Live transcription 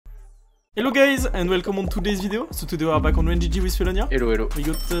Hello guys and welcome on today's video. So today we are back on RainGG with Ft.Felonia. Hello. We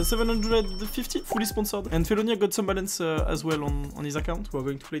got 750 fully sponsored and Ft.Felonia got some balance as well on his account. We are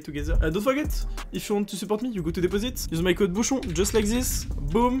going to play together. Don't forget, if you want to support me, you go to deposit, use my code Bouchon, just like this,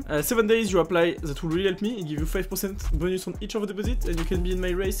 boom. 7 days you apply, that will really help me. It give you 5% bonus on each of the deposit and you can be in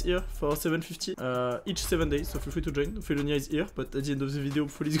my race here for 750 each 7 days, so feel free to join. Ft.Felonia is here, but at the end of the video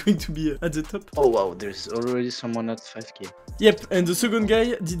hopefully he's going to be at the top. Oh wow, there's already someone at 5k. Yep, and the second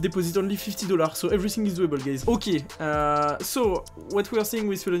guy did deposit only $50, so everything is doable, guys. Okay, so what we are saying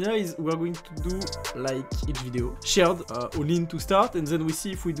with Ft.Felonia is we are going to do like each video shared, all in to start, and then we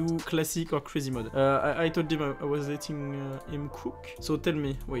see if we do classic or crazy mode. I told him I was letting him cook, so tell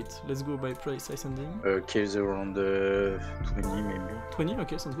me. Wait, let's go by price ascending. Caves around 20 maybe. 20?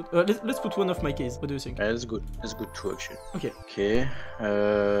 Okay, sounds good. Let's put one of my case. What do you think? That's good. That's good too actually. Okay. Okay.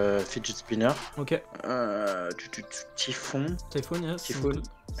 Fidget spinner. Okay. Typhon. Typhon, yes. Typhon.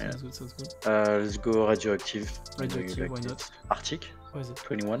 Sounds good. Let's go radioactive. Radioactive, why not? Arctic. What is it?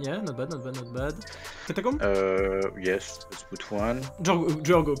 21. Yeah, not bad. Catacomb? Yes, let's put one.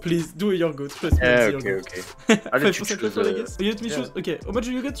 Jorgo, please do your go. Trust me. Okay. I'll let you choose. I guess. You let me choose. Okay, how much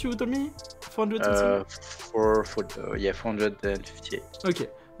do you get? You told me 400 something? Yeah, 458. Okay.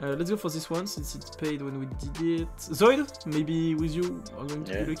 Let's go for this one since it's paid when we did it. Zoid, maybe with you are going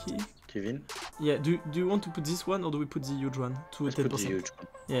to be lucky. Kevin? Yeah, do you want to put this one or do we put the huge one to 10%? Put the huge one.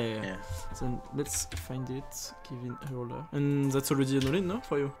 Yeah. Then let's find it. Kevin roller. And that's already an all-in, no?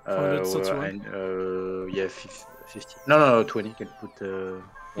 For you? 431? Yeah, 50. No, 20. You can put.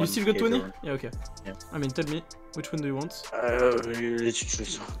 You still got 20? Around. Yeah, okay. Yeah. I mean, tell me, which one do you want? Let's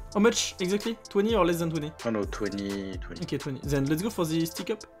choose. How much exactly? 20 or less than 20? No, 20. Okay, 20. Then let's go for the stick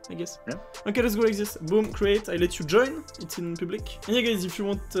up, I guess. Yeah. Okay, let's go like this. Boom, create. I let you join. It's in public. And yeah, guys, if you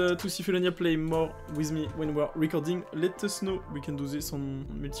want to see Ft.Felonia play more with me when we're recording, let us know. We can do this on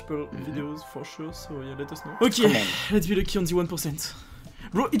multiple videos for sure. So yeah, let us know. Okay, let's be lucky on the 1%.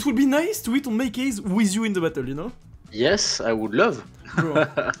 Bro, it would be nice to hit on my case with you in the battle, you know? Yes, I would love. Bro.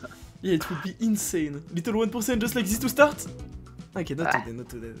 Yeah, it would be insane. Little 1% just like this to start? Okay, not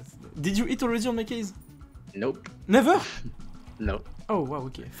today. Did you hit already on my case? Nope. Never? No. Oh wow,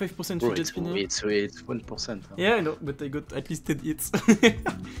 okay. 5% Bro, fidget spinner. It's 1%. Huh? Yeah, I know, but I got at least 10 hits.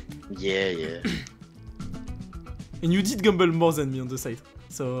 Yeah. And you did gamble more than me on the side.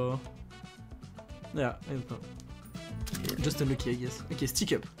 So... yeah, I don't know. Yeah. Just unlucky, I guess. Okay,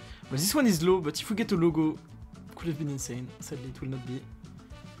 stick up. Well, this one is low, but if we get a logo, it could have been insane. Sadly, it will not be.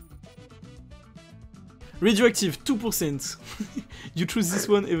 Radioactive, 2%. You choose this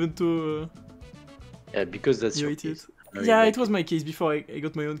one even though... yeah, because that's your case. Yeah, it was my case before I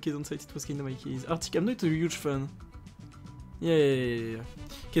got my own case on site. It was kind of my case. Arctic, I'm not a huge fan. Yeah.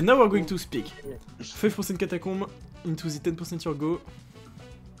 Okay, now we're going to speak. 5% catacomb into the 10% your go.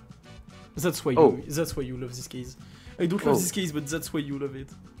 That's why you love this case. I don't love this case, but that's why you love it.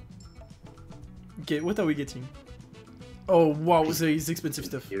 Okay, what are we getting? Oh wow, there is expensive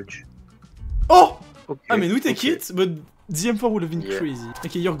stuff. Huge. Oh! Okay, I mean, we take it, but the M4 would have been crazy.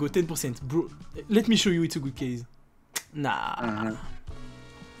 Okay, your go, 10%. Bro, let me show you it's a good case. Nah.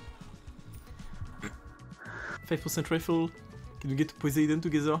 5% rifle. Can we get Poseidon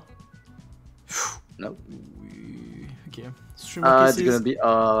together? No. Okay. It's gonna be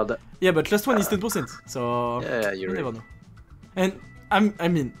hard. Yeah, but last one is 10%, so yeah, you right. never know. And I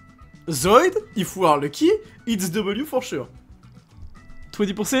mean, Zoid, if we are lucky, it's W for sure.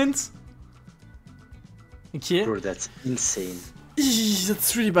 20%. Okay. Bro, that's insane.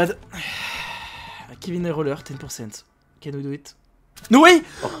 That's really bad. Kevin a roller, 10%. Can we do it? No way!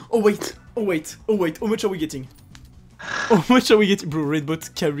 Oh wait. How much are we getting? Bro,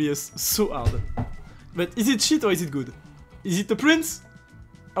 Redbot carry us so hard. But is it shit or is it good? Is it a prince?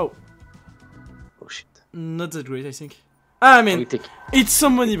 Oh. Oh shit. Not that great, I think. I mean, it's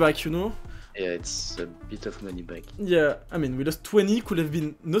some money back, you know? Yeah, it's a bit of money back. Yeah, I mean, we lost 20, could have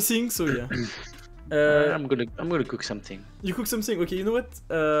been nothing, so yeah. I'm gonna cook something. You cook something? Okay, you know what?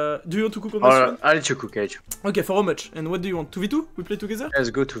 Do you want to cook on this one? I'll let you cook, Okay, for how much? And what do you want? 2v2? We play together?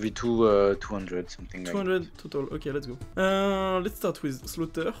 Let's go to V2, 200, something like that. 200 total, okay, let's go. Let's start with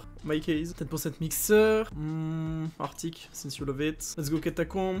Slaughter, my case, 10% Mixer, Arctic, since you love it. Let's go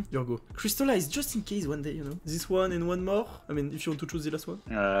Catacomb, your go. Crystallize, just in case one day, you know. This one and one more. I mean, if you want to choose the last one.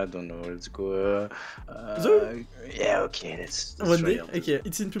 I don't know, let's go... yeah, okay, let's one day? Okay,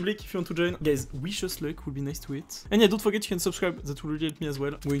 it's in public if you want to join. Guys, wish us luck, would be nice to hit. And yeah, don't forget you can subscribe, that will really help me as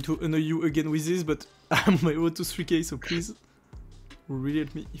well. I'm going to annoy you again with this, but I'm my road to 3k, so please, will really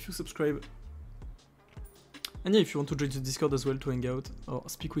help me if you subscribe. And yeah, if you want to join the Discord as well to hang out or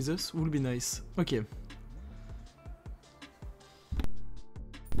speak with us, would be nice. Okay.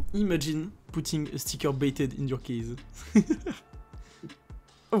 Imagine putting a sticker baited in your case.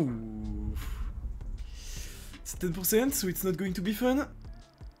 Oh. It's 10%, so it's not going to be fun.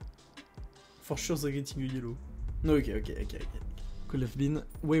 For sure they're getting a yellow. No, okay. Could have been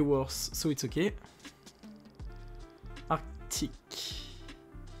way worse, so it's okay. Arctic.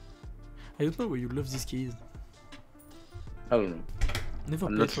 I don't know why you love this case. I don't know. Never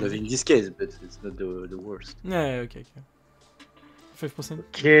I'm played not for loving this case, but it's not the worst. Yeah, okay. 5%.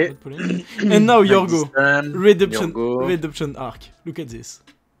 Okay. And now Yorgo. Redemption. Yorgo. Redemption arc. Look at this.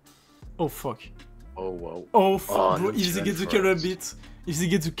 Oh fuck. Oh wow. Oh fuck, Oh, bro. no If they get the chance for us. Karambit. If they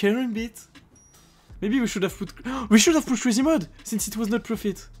get the Karambit. Maybe we should have put. We should have pushed Crazy Mod since it was not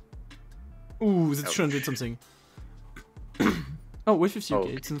profit. Ooh, that's 300 something. Oh, wait 50,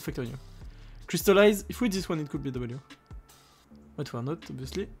 okay, it's in Ft.Felonia. Crystallize. If we did this one, it could be W. But we're not,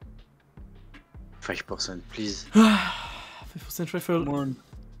 obviously. 5%, please. 5% rifle. Come on.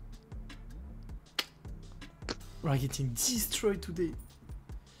 We're getting destroyed today.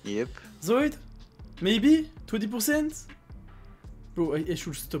 Yep. Zoid? Maybe? 20%? Bro, I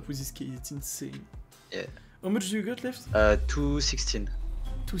should stop with this case, it's insane. Yeah. How much do you got left? 216.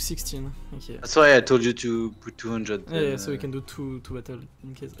 216, okay. That's why I told you to put 200. Yeah, so we can do two battle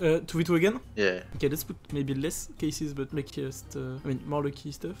in case. 2v2 again? Yeah. Okay, let's put maybe less cases, but luckiest. I mean, more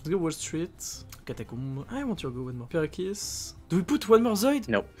lucky stuff. Let's go Wall Street. Catacomb. I want you to go one more. Pyrakis. Do we put one more Zoid?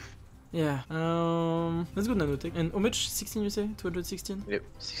 No. Yeah. Let's go Nanotech. And how much? 16 you say? 216? Yep,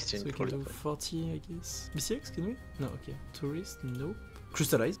 16. So we can do 40, I guess. BCX, can we? No, okay. Tourist, no.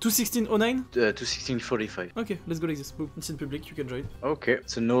 Crystallize. 21609? 216.45. Okay, let's go like this. Boom. It's in public, you can join. Okay,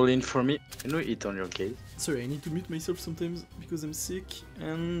 so no lean for me. Can we hit on your case? Sorry, I need to mute myself sometimes because I'm sick.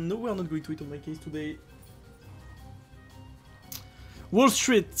 And no, we're not going to hit on my case today. Wall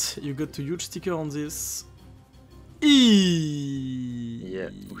Street! You got a huge sticker on this. Yeah,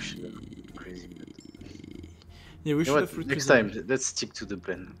 crazy. Yeah, we should have put next time, let's stick to the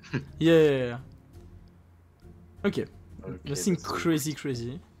plan. Yeah. Okay. Okay, Nothing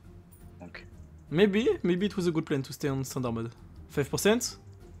crazy. Okay. Maybe it was a good plan to stay on standard mode. 5%?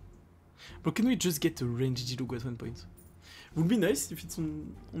 But can we just get a RainGG logo at one point? Would be nice if it's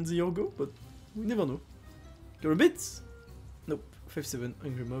on the Yorgo, but we never know. You're a bit? Nope. 5-7,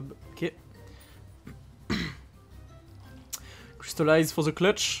 Angry Mob. Okay. Crystallize for the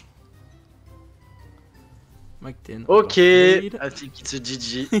clutch. Mike 10. Okay, I think it's a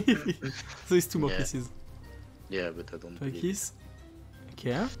GG. So it's two more Yeah. kisses. Yeah, but I don't Two believe it, kiss.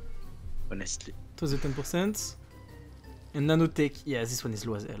 Okay. honestly. It was a 10%. And Nanotech, yeah, this one is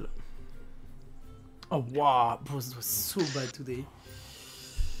low as hell. Oh wow, bro, this was so bad today.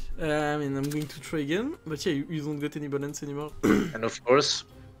 I mean, I'm going to try again, but yeah, you don't get any balance anymore. And of course,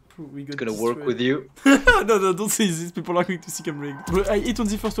 We got it's gonna destroyed. work with you. No, don't say this. People are going to think I'm rigged. Bro, I hit on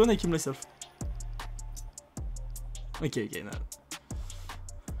the first one, I killed myself. Okay, now.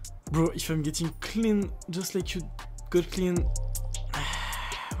 Bro, if I'm getting clean, just like you got clean,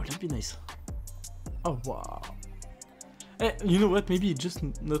 would that be nice? Oh wow. Eh, you know what? Maybe it's just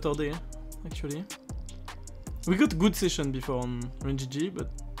not our day, actually. We got good session before on RainGG,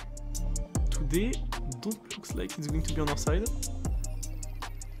 but today don't looks like it's going to be on our side.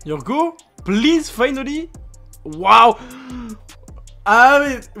 Yorgo, please, finally! Wow!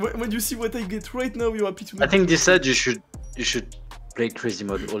 I mean, when you see what I get right now, you're happy to know. I think this side you should play crazy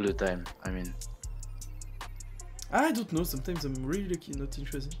mode all the time. I mean, I don't know, sometimes I'm really lucky not in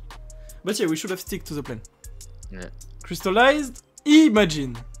crazy. But yeah, we should have stick to the plan. yeah. Crystallized,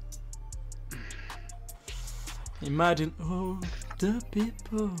 imagine. Imagine all the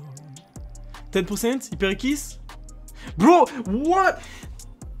people. 10%? Hyperkiss? Bro, what?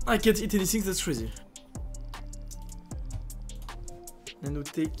 I can't hit anything, that's crazy.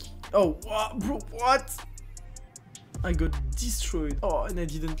 Nanotech. Oh, what? Bro, what? I got destroyed. Oh, and I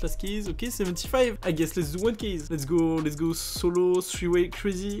didn't last case. Okay, 75. I guess let's do one case. Let's go solo, three-way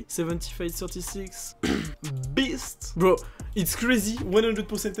crazy. 75, 36. Beast. Bro, it's crazy.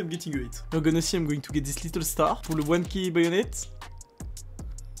 100% I'm getting a hit. You're gonna see I'm going to get this little star for the 1k bayonet.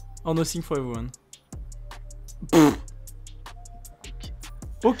 Or nothing for everyone.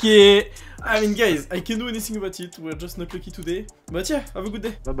 Okay. I mean, guys, I can't do anything about it. We're just not lucky today. But yeah, have a good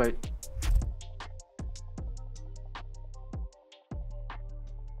day. Bye bye.